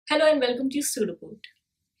Hello and welcome to sudoCODE.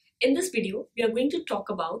 In this video, we are going to talk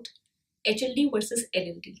about HLD versus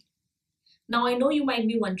LLD. Now, I know you might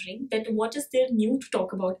be wondering that what is there new to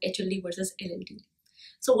talk about HLD versus LLD.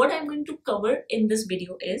 So what I'm going to cover in this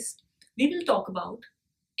video is, we will talk about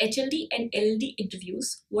HLD and LLD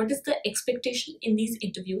interviews, what is the expectation in these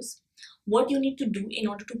interviews, what you need to do in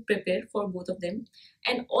order to prepare for both of them,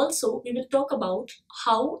 and also we will talk about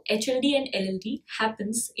how HLD and LLD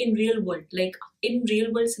happens in real world, like in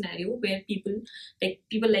real world scenario where people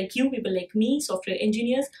like you, people like me, software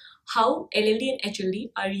engineers, how LLD and HLD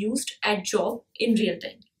are used at job in real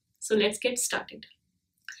time. So let's get started.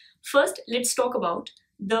 First, let's talk about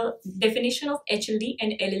the definition of HLD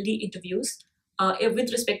and LLD interviews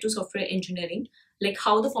with respect to software engineering, like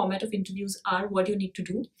how the format of interviews are, what you need to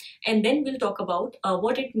do, and then we'll talk about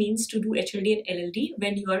what it means to do HLD and LLD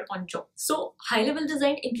when you are on job. So high-level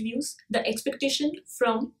design interviews, the expectation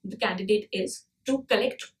from the candidate is to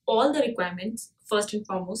collect all the requirements, first and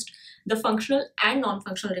foremost, the functional and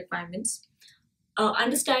non-functional requirements,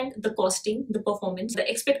 understand the costing, the performance, the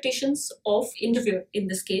expectations of interviewer in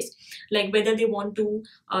this case, like whether they want to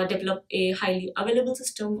develop a highly available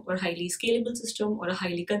system or highly scalable system or a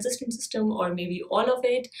highly consistent system or maybe all of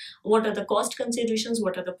it, what are the cost considerations,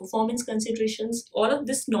 what are the performance considerations. All of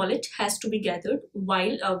this knowledge has to be gathered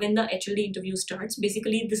while when the HLD interview starts.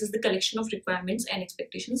 Basically, this is the collection of requirements and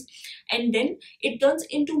expectations, and then it turns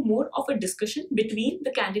into more of a discussion between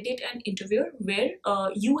the candidate and interviewer where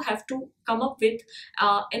you have to come up with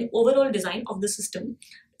an overall design of the system,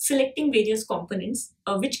 selecting various components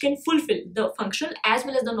which can fulfill the functional as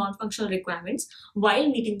well as the non-functional requirements while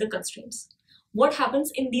meeting the constraints. What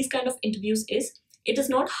happens in these kind of interviews is, it is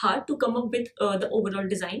not hard to come up with the overall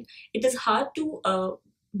design. It is hard to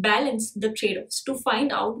balance the trade-offs to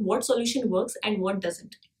find out what solution works and what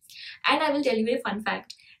doesn't. And I will tell you a fun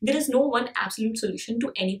fact. There is no one absolute solution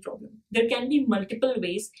to any problem. There can be multiple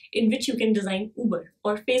ways in which you can design Uber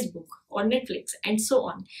or Facebook or Netflix and so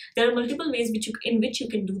on. There are multiple ways in which you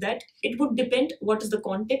can do that. It would depend what is the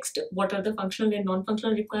context, what are the functional and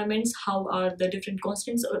non-functional requirements, how are the different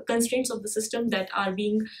constraints of the system that are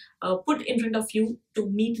being put in front of you to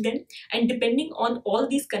meet them. And depending on all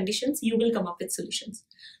these conditions, you will come up with solutions.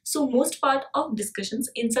 So most part of discussions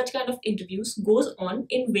in such kind of interviews goes on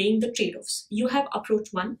in weighing the trade-offs. You have approach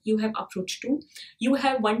 1, you have approach 2, you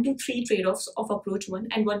have 1 to 3 trade-offs of approach 1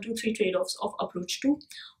 and 1 to 3 trade-offs of approach 2.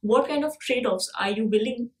 What kind of trade-offs are you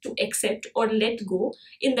willing to accept or let go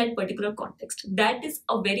in that particular context? That is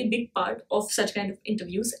a very big part of such kind of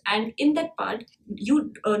interviews, and in that part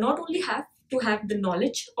you not only have to have the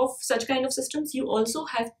knowledge of such kind of systems, you also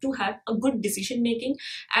have to have a good decision making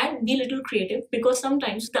and be a little creative, because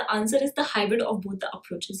sometimes the answer is the hybrid of both the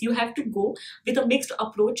approaches. You have to go with a mixed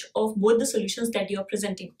approach of both the solutions that you are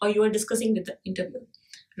presenting or you are discussing with the interviewer,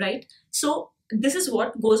 right? So this is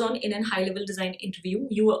what goes on in a high-level design interview.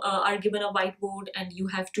 You are given a whiteboard and you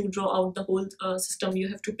have to draw out the whole system. You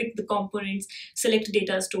have to pick the components, select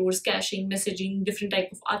data stores, caching, messaging, different type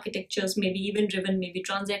of architectures, maybe even driven, maybe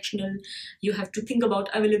transactional. You have to think about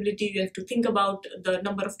availability. You have to think about the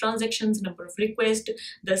number of transactions, number of requests,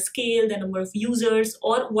 the scale, the number of users,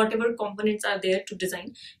 or whatever components are there to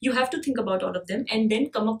design. You have to think about all of them and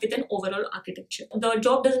then come up with an overall architecture. The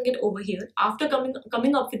job doesn't get over here. After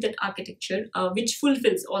coming up with that architecture, which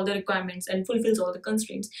fulfills all the requirements and fulfills all the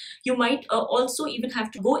constraints, you might also even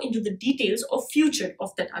have to go into the details of future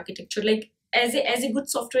of that architecture. Like as a good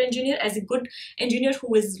software engineer, as a good engineer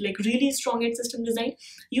who is like really strong at system design,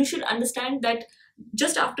 you should understand that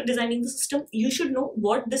just after designing the system, you should know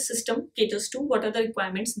what this system caters to, what are the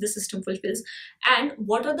requirements the system fulfills, and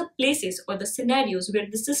what are the places or the scenarios where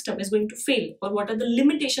the system is going to fail, or what are the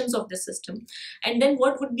limitations of the system, and then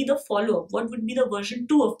what would be the follow-up, what would be the version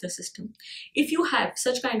 2 of the system. If you have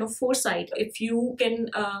such kind of foresight, if you can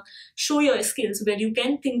show your skills where you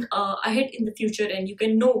can think ahead in the future and you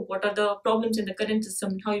can know what are the problems in the current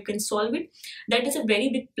system and how you can solve it, that is a very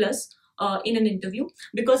big plus in an interview,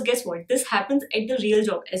 because guess what, this happens at the real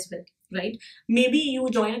job as well, right? Maybe you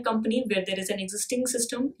join a company where there is an existing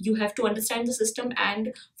system. You have to understand the system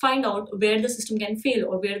and find out where the system can fail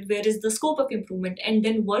or where is the scope of improvement, and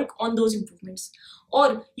then work on those improvements.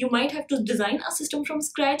 Or you might have to design a system from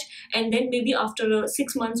scratch, and then maybe after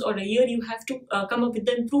 6 months or a year you have to come up with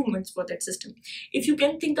the improvements for that system. If you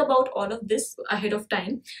can think about all of this ahead of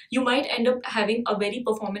time, you might end up having a very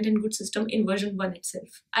performant and good system in version 1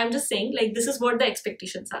 itself. I'm just saying, like, this is what the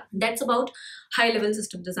expectations are. That's about high-level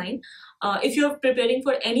system design. If you're preparing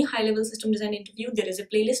for any high-level system design interview, there is a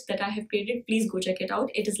playlist that I have created. Please go check it out.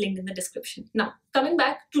 It is linked in the description. Now, coming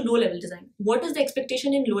back to low-level design. What is the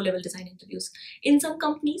expectation in low-level design interviews? In some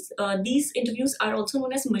companies, these interviews are also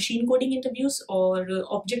known as machine coding interviews or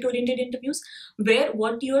object-oriented interviews, where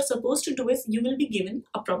what you are supposed to do is you will be given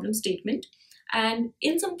a problem statement, and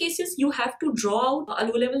in some cases you have to draw out a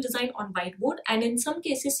low-level design on whiteboard, and in some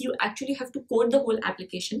cases you actually have to code the whole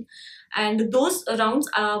application, and those rounds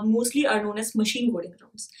are mostly known as machine coding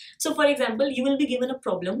rounds. So for example, you will be given a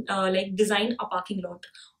problem like design a parking lot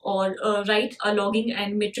or write a logging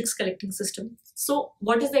and matrix collecting system. So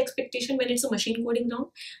what is the expectation when it's a machine coding round?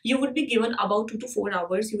 You would be given about 2 to 4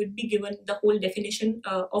 hours. You would be given the whole definition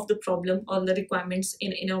of the problem or the requirements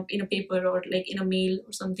in a paper or like in a mail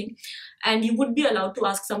or something, and you would be allowed to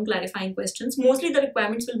ask some clarifying questions. Mostly the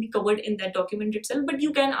requirements will be covered in that document itself, but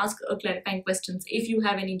you can ask clarifying questions if you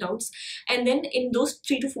have any doubts. And then in those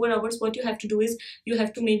 3 to 4 hours, what you have to do is you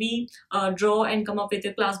have to maybe draw and come up with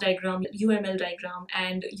a class diagram, UML diagram,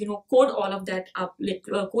 and code all of that up, like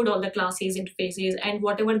code all the classes, interfaces, and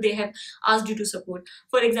whatever they have asked you to support.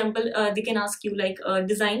 For example, they can ask you like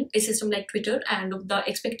design a system like Twitter, and the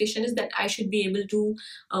expectation is that I should be able to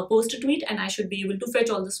post a tweet, and I should be able to fetch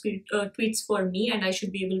all the tweets for me, and I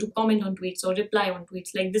should be able to comment on tweets or reply on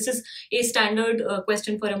tweets. Like this is a standard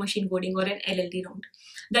question for a machine coding or an LLD round.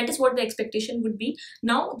 That is what the expectation would be.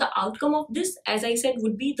 Now the outcome of this, as I said,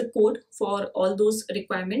 would be the code for all those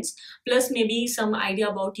requirements, plus maybe some idea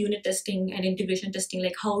about unit testing and integration testing,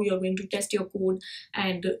 like how you're going to test your code.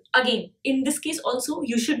 And again, in this case also,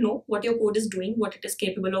 you should know what your code is doing, what it is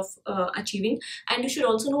capable of achieving, and you should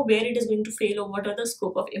also know where it is going to fail or what are the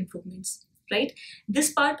scope of improvements. Right?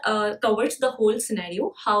 This part covers the whole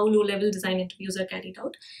scenario, how low-level design interviews are carried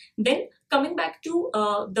out. Then coming back to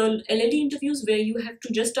the LLD interviews, where you have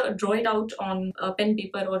to just draw it out on a pen,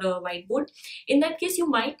 paper, or a whiteboard. In that case, you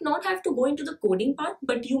might not have to go into the coding part,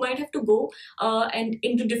 but you might have to go and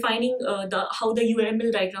into defining how the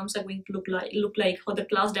UML diagrams are going to look like, how the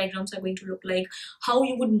class diagrams are going to look like, how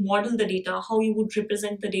you would model the data, how you would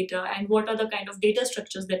represent the data, and what are the kind of data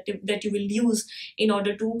structures that you will use in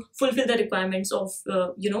order to fulfill the requirements of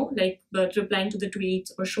replying to the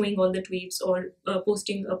tweets, or showing all the tweets, or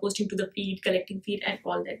posting to the feed, collecting feed, and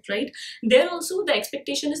all that. Right? There also the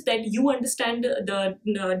expectation is that you understand the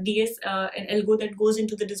DS and algo that goes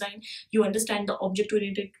into the design. You understand the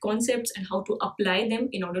object-oriented concepts and how to apply them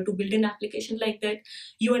in order to build an application like that.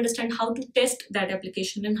 You understand how to test that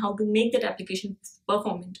application and how to make that application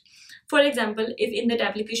performant. For example, if in that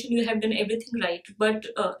application you have done everything right, but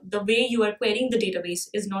the way you are querying the database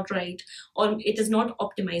is not right, or it is not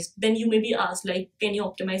optimized, then you may be asked like, can you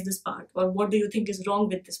optimize this part, or what do you think is wrong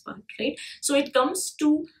with this part, right? So it comes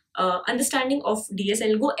to understanding of DS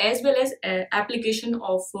algo as well as application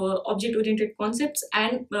of object-oriented concepts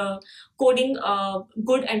and coding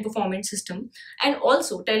good and performant system, and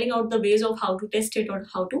also telling out the ways of how to test it or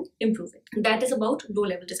how to improve it. That is about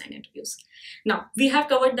low-level design interviews. Now we have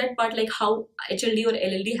covered that part, like how HLD or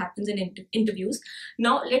LLD happens in interviews.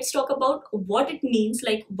 Now let's talk about what it means,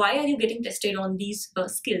 like why are you getting tested on these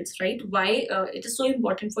skills, right? Why it is so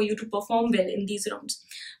important for you to perform well in these rounds.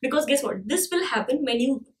 Because guess what, this will happen when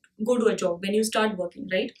you go to a job, when you start working,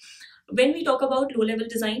 right? When we talk about low-level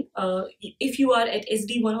design, if you are at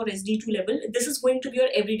SD1 or SD2 level, this is going to be your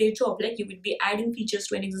everyday job. Like you would be adding features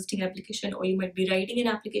to an existing application, or you might be writing an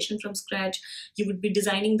application from scratch. You would be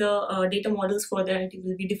designing the data models for that. You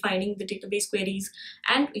will be defining the database queries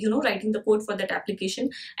and writing the code for that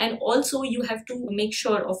application. And also you have to make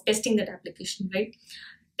sure of testing that application, right?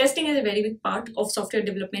 Testing is a very big part of software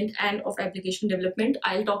development and of application development.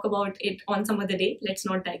 I'll talk about it on some other day. Let's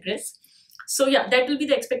not digress. So yeah, that will be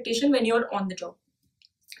the expectation when you're on the job.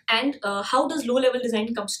 And how does low-level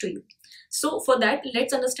design comes to you? So for that,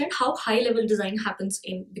 let's understand how high-level design happens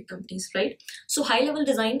in big companies, right? So high-level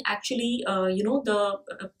design actually, the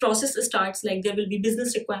process starts like there will be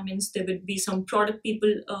business requirements, there will be some product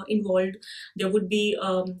people involved, there would be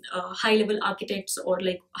high-level architects or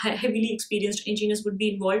like heavily experienced engineers would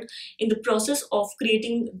be involved in the process of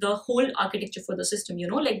creating the whole architecture for the system,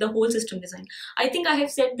 like the whole system design. I think I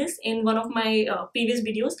have said this in one of my previous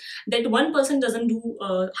videos that one person doesn't do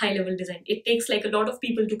high-level design. It takes like a lot of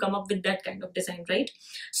people to come up with that kind of design, right?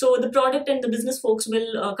 So the product and the business folks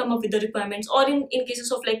will come up with the requirements, or in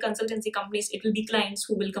cases of like consultancy companies, it will be clients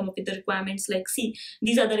who will come up with the requirements like, see,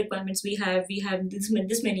 these are the requirements we have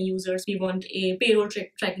this many users, we want a payroll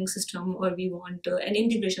tracking system, or we want an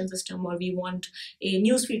integration system, or we want a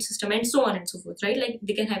newsfeed system, and so on and so forth, right? Like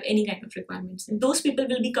they can have any kind of requirements, and those people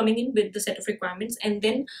will be coming in with the set of requirements, and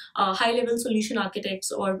then high-level solution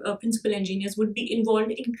architects or principal engineers would be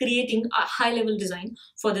involved in creating a high-level design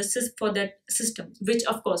for the process for that system, which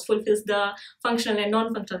of course fulfills the functional and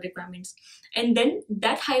non-functional requirements. And then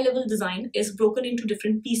that high-level design is broken into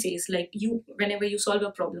different pieces. Like whenever you solve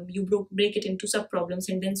a problem, you break it into sub-problems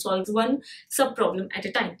and then solve one sub-problem at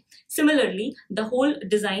a time. Similarly, the whole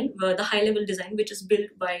design, the high-level design, which is built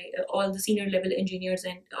by all the senior-level engineers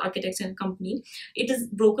and architects in a company, it is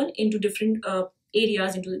broken into different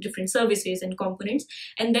areas, into different services and components,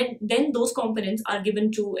 and then those components are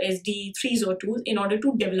given to SD 3s or 2s in order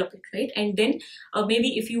to develop it, right? And then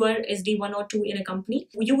maybe if you are SD 1 or 2 in a company,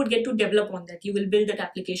 you would get to develop on that. You will build that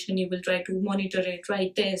application, you will try to monitor it,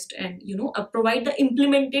 write test, and provide the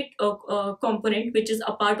implemented component which is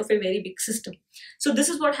a part of a very big system. So this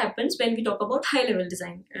is what happens when we talk about high level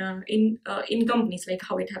design in companies, like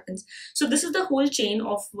how it happens. So this is the whole chain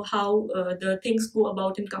of how the things go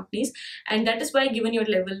about in companies, and that is why, given your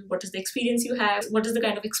level, what is the experience you have, what is the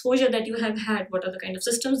kind of exposure that you have had, what are the kind of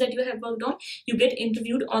systems that you have worked on, you get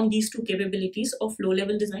interviewed on these two capabilities of low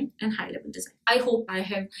level design and high level design. I hope I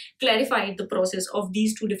have clarified the process of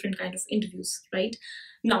these two different kind of interviews, right?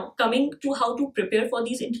 Now, coming to how to prepare for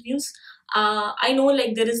these interviews, I know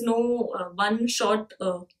like there is no one short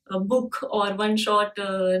book or one short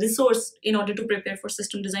resource in order to prepare for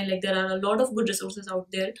system design. Like there are a lot of good resources out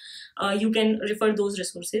there. You can refer those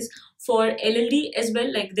resources. For LLD as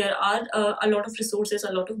well, like there are a lot of resources,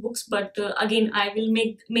 a lot of books, but again, I will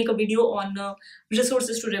make a video on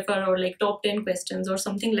resources to refer, or like top 10 questions or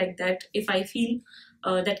something like that. If I feel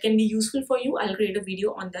that can be useful for you, I'll create a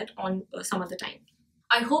video on that on some other time.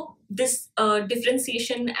 I hope this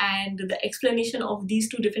differentiation and the explanation of these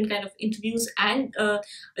two different kind of interviews and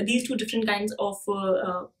these two different kinds of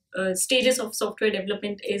stages of software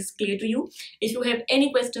development is clear to you. If you have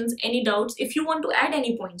any questions, any doubts, if you want to add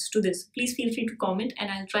any points to this, please feel free to comment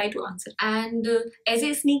and I'll try to answer. And as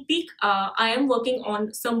a sneak peek, I am working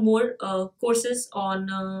on some more courses on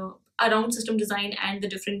around system design and the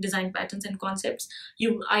different design patterns and concepts.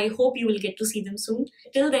 I hope you will get to see them soon.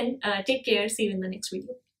 Till then, take care. See you in the next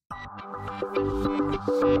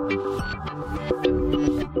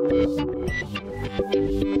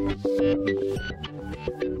video.